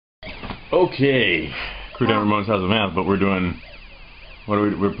Okay, crew down Ramon's House of Math, but we're doing,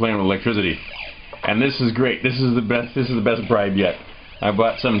 we're playing with electricity, and this is great. This is the best. This is the best bribe yet. I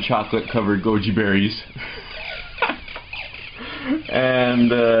bought some chocolate-covered goji berries,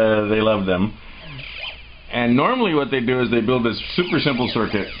 and they love them. And normally, what they do is they build this super simple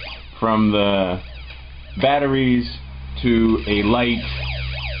circuit from the batteries to a light,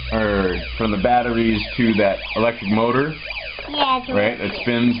 or from the batteries to that electric motor. Yeah, right, it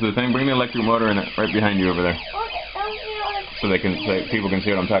spins the thing. Bring the electric motor in it right behind you over there, so people can see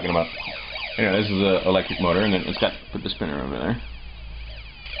what I'm talking about. Anyway, this is an electric motor, and then it's got, put the spinner over there.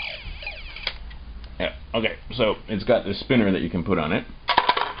 Yeah, okay, so it's got this spinner that you can put on it,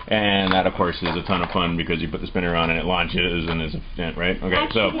 and that of course is a ton of fun because you put the spinner on and it launches and it's a, right? Okay,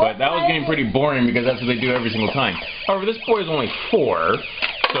 so, but that was getting pretty boring because that's what they do every single time. However, this boy is only 4,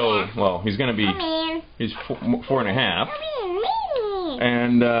 so, well, he's gonna be, he's 4.5.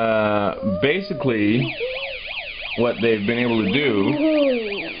 And basically, what they've been able to do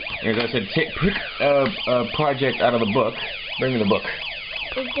is, I said, pick a project out of the book, bring me the book,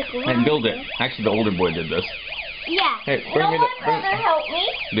 and build it. Actually, the older boy did this. Yeah. Hey, bring me the. My brother helped me.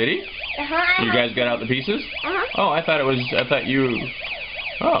 Did he? You guys got out the pieces? Oh, I thought you.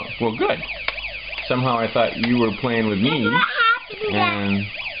 Oh, well, good. Somehow I thought you were playing with me. And.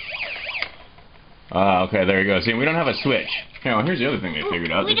 Okay, there you go. See, we don't have a switch. Now, here's the other thing they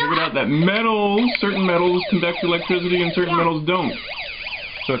figured out. They figured out that certain metals conduct electricity and certain metals don't.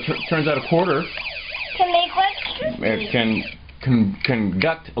 So it turns out a quarter can make electricity. It can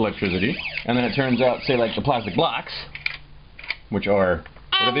conduct electricity, and then it turns out, say, like the plastic blocks, which are,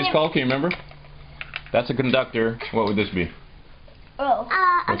 what are these called? Can you remember? That's a conductor. What would this be? Oh.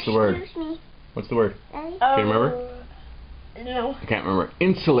 What's the word? What's the word? Can you remember? No. I can't remember.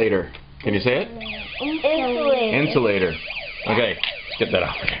 Insulator. Can you say it? Insulator. Insulator. Okay, let's get that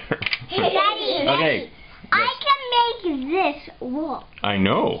out there. Daddy, okay. I can make this work. I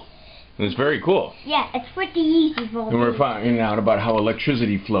know. It's very cool. Yeah, it's pretty easy for me. And we're finding out about how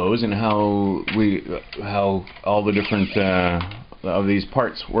electricity flows and how all the different of these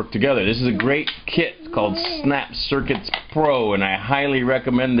parts work together. This is a great kit called Snap Circuits Pro, and I highly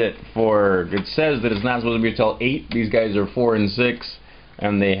recommend it. It says that it's not supposed to be until 8. These guys are 4 and 6,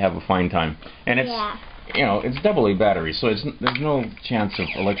 and they have a fine time. And it's it's AA battery, so there's no chance of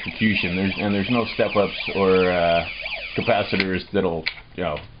electrocution. There's no step-ups or capacitors that'll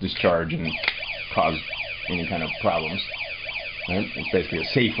discharge and cause any kind of problems. Right? It's basically a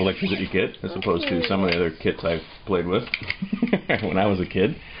safe electricity kit as opposed to some of the other kits I've played with when I was a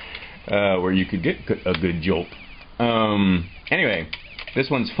kid, where you could get a good jolt. Anyway, this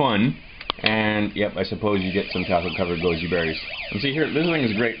one's fun. And yep, I suppose you get some chocolate-covered goji berries. And see here, this thing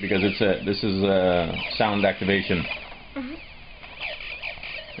is great because this is sound activation.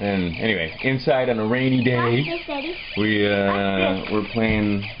 And anyway, inside on a rainy day, we're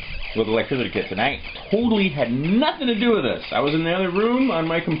playing with electricity kits, and I totally had nothing to do with this. I was in the other room on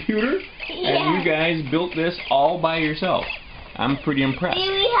my computer, and you guys built this all by yourself. I'm pretty impressed. See,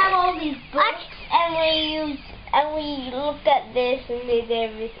 we have all these books, and we looked at this and did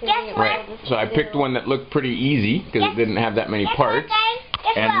everything. Right. So I picked one that looked pretty easy because it didn't have that many parts.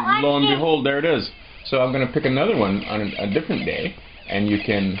 And lo and behold, there it is. So I'm going to pick another one on a different day, and you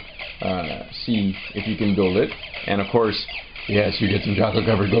can see if you can build it. And of course, yes, you get some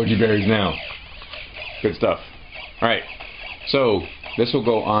chocolate-covered goji berries now. Good stuff. All right. So this will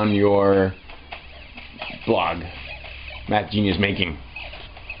go on your blog, Math Genius Making.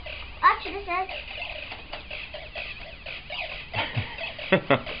 That's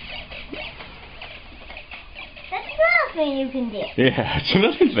another thing you can do. Yeah, it's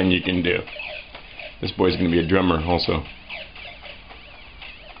another thing you can do. This boy's going to be a drummer also.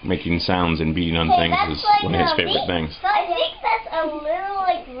 Making sounds and beating on things is one of his favorite things. I think that's a little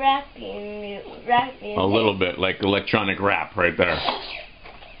like rapping. A little bit like electronic rap right there.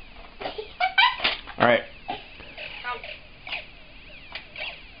 Alright.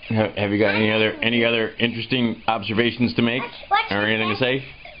 Have you got any other interesting observations to make? Or anything to say?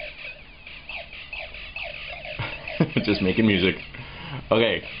 Just making music.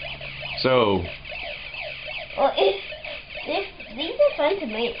 Okay. So. Well, these are fun to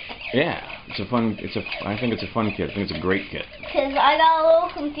make. Yeah, I think it's a fun kit. I think it's a great kit. Because I got a little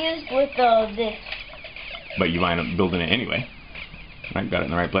confused with this. But you wind up building it anyway. Right, got it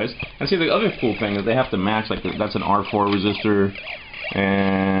in the right place. And see, the other cool thing is they have to match, like, that's an R4 resistor.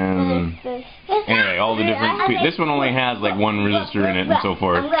 And anyway, all the different. This one only has like one resistor in it and so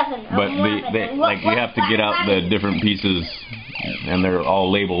forth. But like you have to get out the different pieces, and they're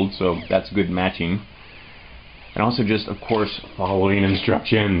all labeled, so that's good matching. And also just, of course, following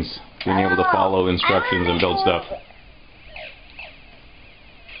instructions. being able to follow instructions and build stuff.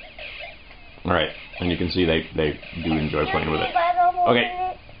 Alright, and you can see they do enjoy playing with it.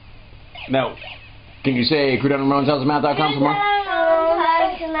 Okay. Now, can you say crew.RamonesHouseOfMath.com for more?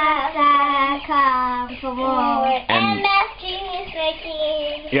 For more. And Math Genius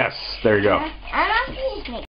making. yes, there you go.